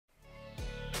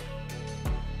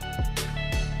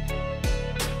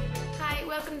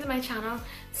my channel.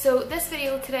 So this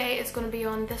video today is going to be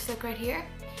on this look right here.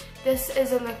 This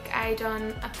is a look I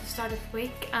done at the start of the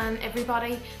week, and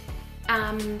everybody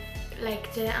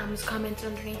liked it and was commenting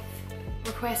underneath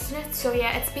requesting it. So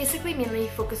yeah, it's basically mainly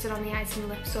focusing on the eyes and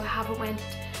the lips, so I haven't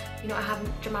I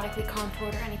haven't dramatically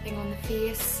contoured or anything on the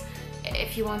face.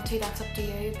 If you want to, that's up to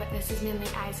you, but this is mainly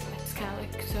eyes and lips kind of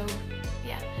look. So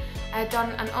yeah, I've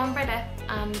done an ombre lip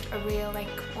and a real like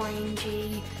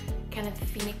orangey kind of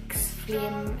phoenix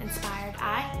flame inspired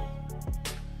eye.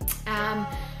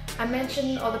 I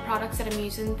mentioned all the products that I'm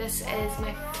using. This is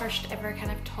my first ever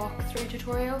kind of talk through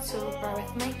tutorial, so bear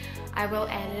with me. I will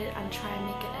edit it and try and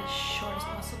make it as short as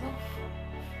possible.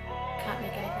 Can't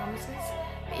make any promises.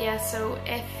 But yeah, so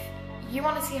if you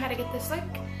want to see how to get this look,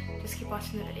 just keep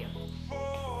watching the video.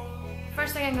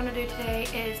 First thing I'm going to do today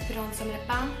is put on some lip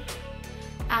balm.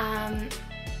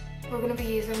 We're going to be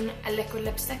using a liquid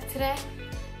lipstick today,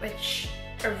 which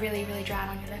are really dry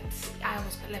on your lips. I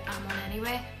always put lip balm on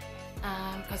anyway,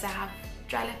 because I have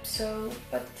dry lips.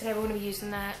 But today we're going to be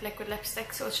using the liquid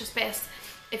lipstick, so it's just best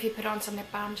if you put on some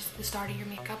lip balm just at the start of your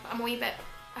makeup. I'm a wee bit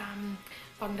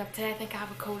bunged up today. I think I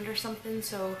have a cold or something,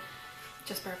 so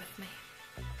just bear with me.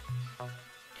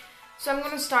 So I'm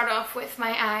going to start off with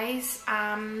my eyes.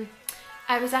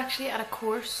 I was actually at a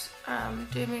course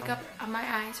doing makeup, and my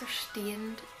eyes are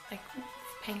stained like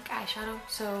pink eyeshadow,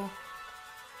 so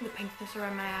the pinkness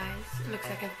around my eyes, it looks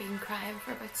like I've been crying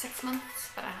for about 6 months,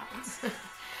 but I haven't.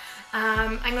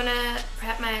 I'm gonna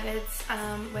prep my eyelids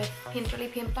with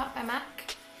Painterly Paint Pot by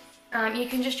MAC. You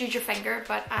can just use your finger,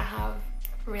 but I have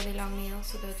really long nails,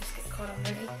 so they'll just get caught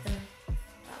underneath, and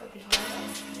that would be hard.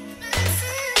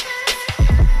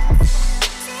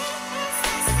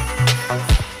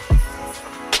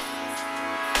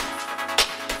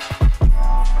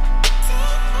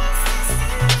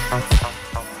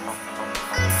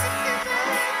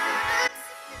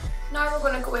 Now we're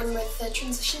going to go in with the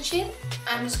transition shade.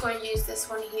 I'm just going to use this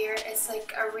one here. It's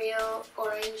like a real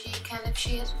orangey kind of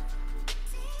shade.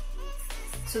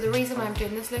 So the reason why I'm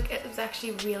doing this look, it was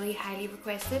actually really highly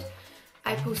requested.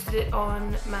 I posted it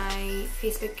on my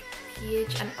Facebook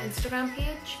page and Instagram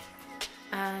page,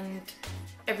 and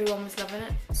everyone was loving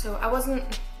it. So I wasn't,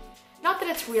 not that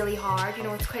it's really hard,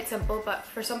 it's quite simple, but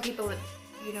for some people that,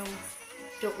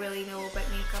 don't really know about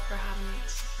makeup or haven't,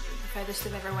 the furthest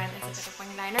they've ever went is a bit of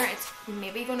wing liner, it's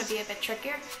maybe going to be a bit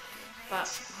trickier, but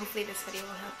hopefully this video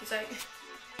will help us out.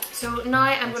 So now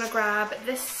I'm going to grab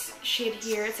this shade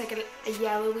here. It's like a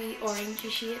yellowy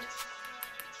orangey shade,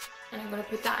 and I'm going to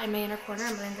put that in my inner corner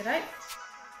and blend it out.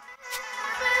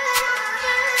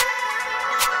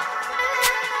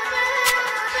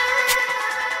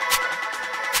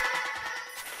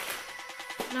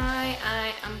 Now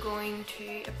I am going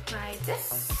to apply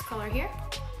this colour here,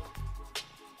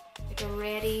 like a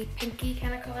reddy pinky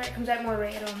kind of colour. It comes out more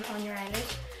red on your eyelid.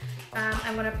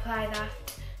 I'm going to apply that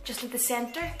just at the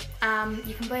centre.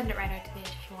 You can blend it right out to the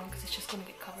edge if you want, because it's just going to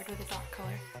get covered with a dark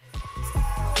colour.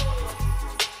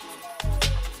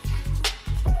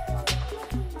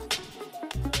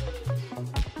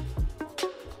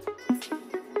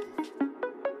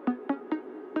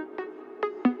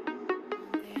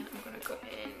 Then I'm going to go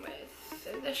in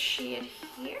with this shade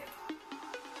here.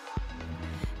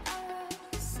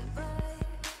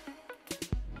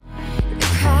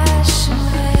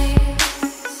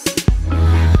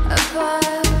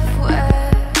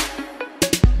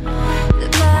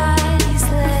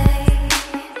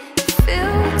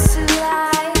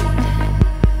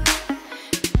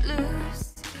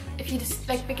 If you just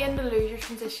begin to lose your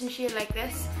transition shade like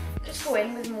this, just go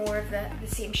in with more of the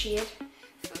same shade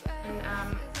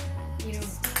and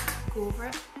go over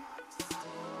it.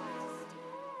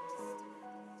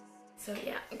 So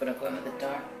yeah, I'm gonna go in with a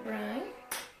dark brown.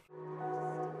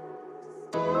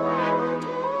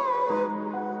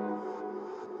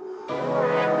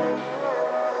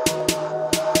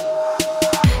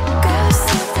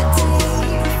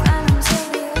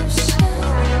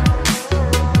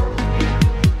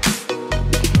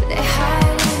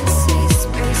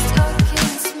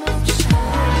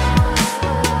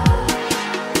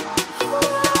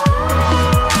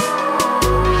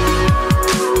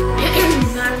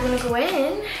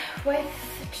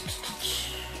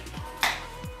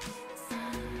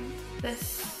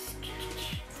 This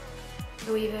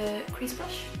the crease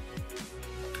brush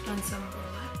and some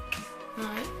black.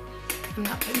 Now, I'm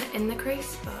not putting it in the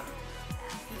crease, but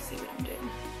you'll see what I'm doing.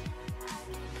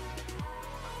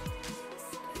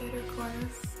 The outer corner.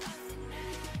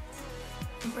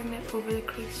 And bring it over the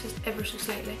crease just ever so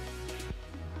slightly.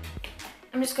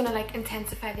 I'm just gonna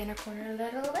intensify the inner corner a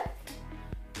little bit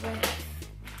with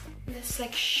this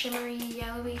shimmery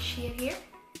yellowy shade here.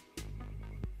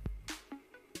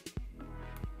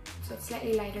 so it's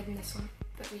slightly lighter than this one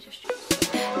that we just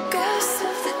used. Ghosts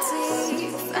of the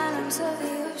deep, phantoms of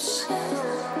the ocean.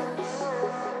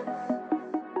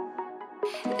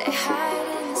 They hide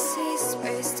in the sea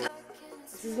space.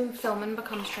 This is when filming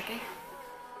becomes tricky.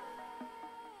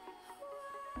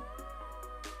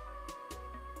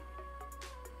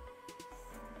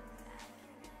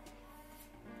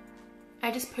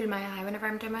 I just pull my eye whenever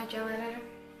I'm doing my gel eyeliner.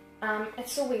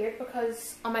 It's so weird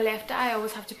because on my left eye I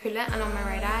always have to pull it, and on my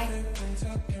right eye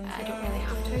I don't really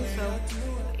have to, so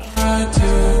yeah.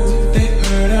 They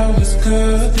heard I was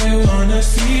good, they wanna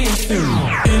see if they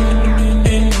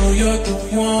know you're the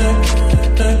one.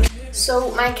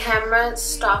 So my camera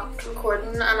stopped recording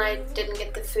and I didn't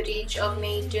get the footage of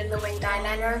me doing the winged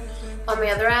eyeliner on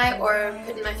my other eye or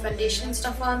putting my foundation and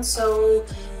stuff on. So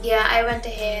yeah, I went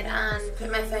ahead and put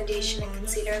my foundation and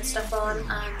concealer and stuff on,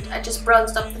 and I just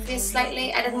bronzed up the face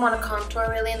slightly. I didn't want to contour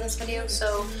really in this video,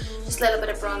 so just a little bit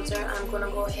of bronzer, and I'm going to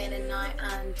go ahead and now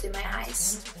and do my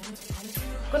eyes.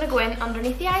 I'm going to go in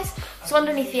underneath the eyes. So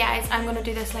underneath the eyes I'm going to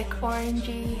do this like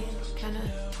orangey kind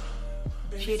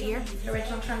of shade here,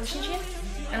 original transition shade,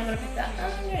 and I'm going to put that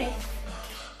underneath.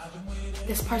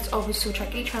 This part's always so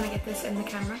tricky trying to get this in the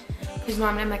camera, because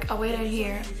normally I'm like, I'll wait out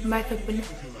here, mouth open,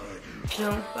 you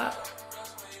know, but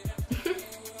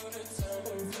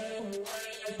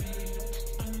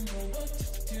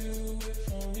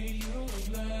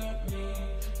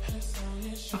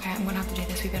okay, I'm gonna have to do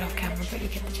this wee bit off camera, but you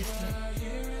get the gist of it.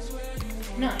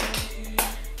 Now,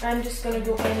 I'm just gonna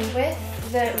go in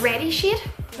with the reddy shade,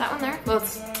 that one there. Well,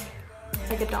 it's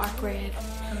like a dark red,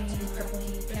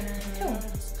 purpley kind of tone.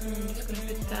 I'm just gonna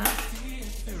put that.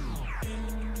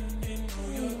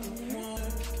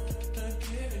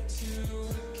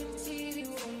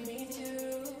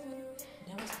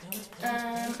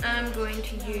 I'm going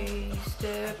to use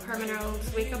the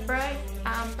Permanent's Wake Up Brow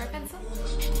brow pencil.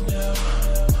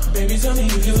 Baby, tell me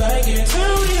if you like it.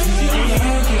 Tell me if you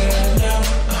like it now.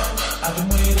 I've been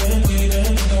waiting,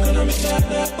 don't let me stop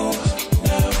now.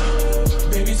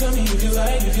 Baby, tell me if you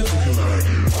like it.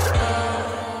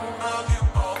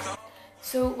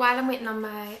 So while I'm waiting on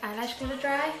my eyelash glue to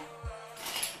dry,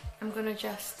 I'm gonna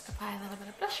just apply a little bit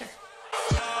of blusher.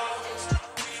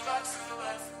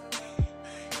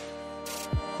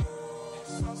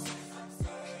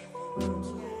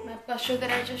 Blusher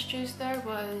that I just used there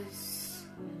was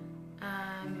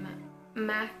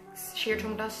MAC's Sheer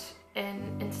Tone Blush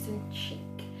in Instant Chic,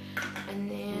 and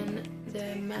then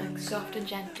the MAC Soft and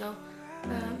Gentle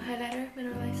highlighter,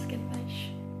 mineralized skin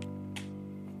finish.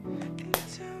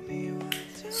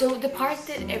 So the part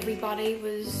that everybody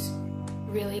was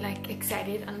really like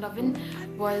excited and loving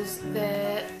was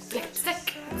the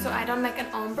lipstick. So I done like an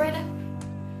ombre lip.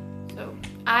 So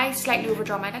I slightly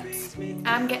overdraw my lips.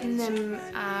 I'm getting them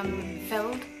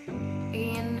filled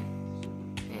again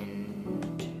in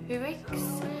 2 weeks.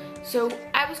 So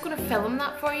I was going to film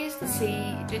that for you to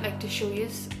see, to show you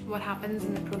what happens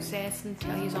in the process and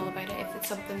tell you all about it if it's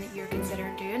something that you're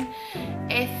considering doing.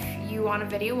 If you want a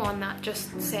video on that,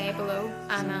 just say below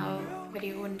and I'll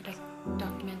video and like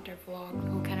document or vlog the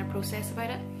whole kind of process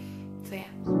about it. So yeah.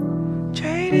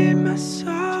 Traded my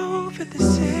soul for the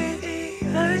city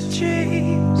of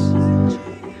dreams.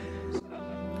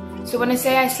 So when I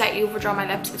say I slightly overdraw my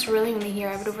lips, it's really only here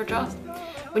I would overdraw.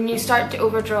 When you start to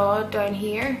overdraw down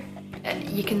here,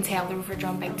 you can tell they're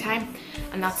overdrawn big time,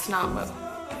 and that's not what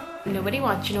nobody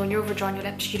wants. You know, when you're overdrawing your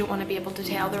lips, you don't want to be able to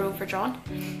tell they're overdrawn.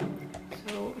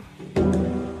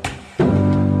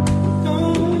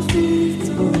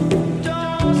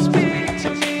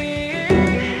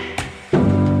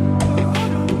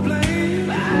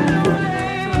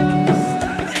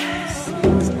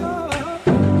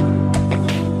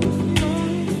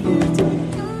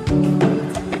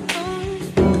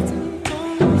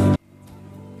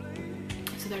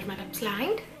 So there's my lips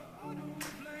lined,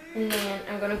 and then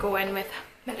I'm gonna go in with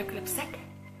my lip lipstick.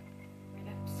 My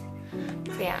lips.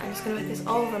 So yeah, I'm just gonna put this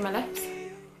all over my lips.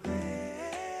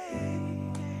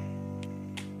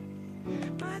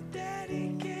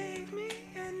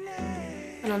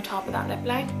 And on top of that lip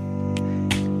line.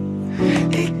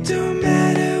 It don't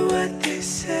matter what they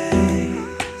say.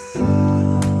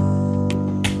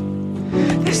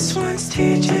 This one's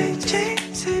TJ,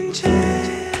 James, and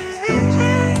Jay.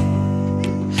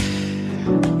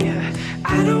 Yeah,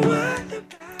 I don't want the.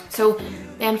 So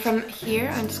then from here,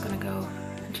 I'm just gonna go.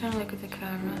 I'm trying to look at the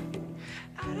camera.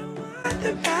 I don't want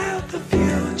about the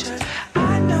future.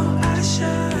 I know I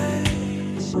should,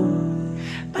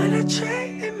 but I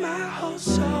traded my whole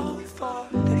soul for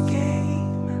the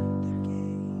game.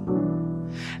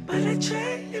 But I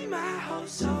traded my whole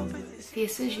soul for this.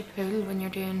 Faces you pull when you're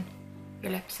doing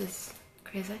your lips is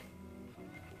crazy.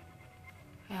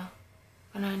 well,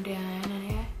 when I'm doing it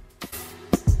anyway.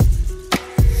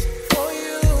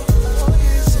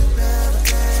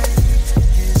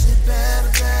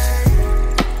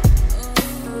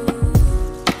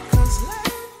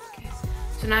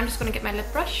 So now I'm just going to get my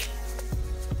lip brush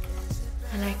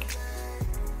and like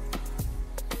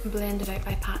blend it out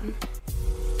by patting.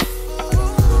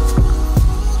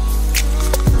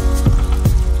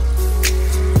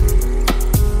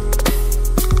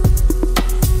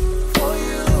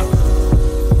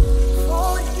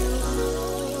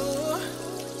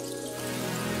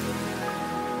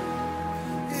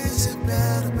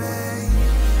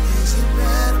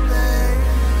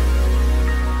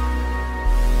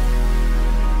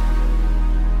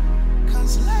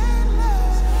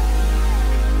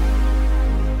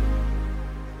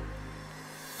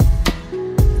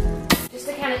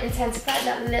 Intensify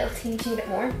that little teeny bit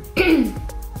more.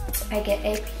 I get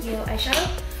a pale eyeshadow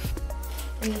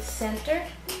in the center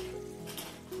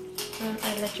and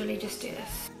I literally just do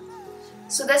this.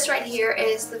 So this right here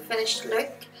is the finished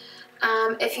look.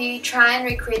 If you try and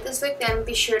recreate this look, then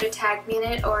be sure to tag me in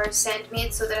it or send me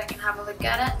it so that I can have a look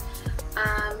at it.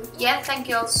 Yeah, thank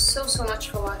you all so much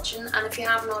for watching, and if you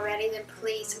haven't already then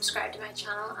please subscribe to my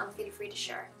channel and feel free to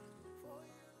share.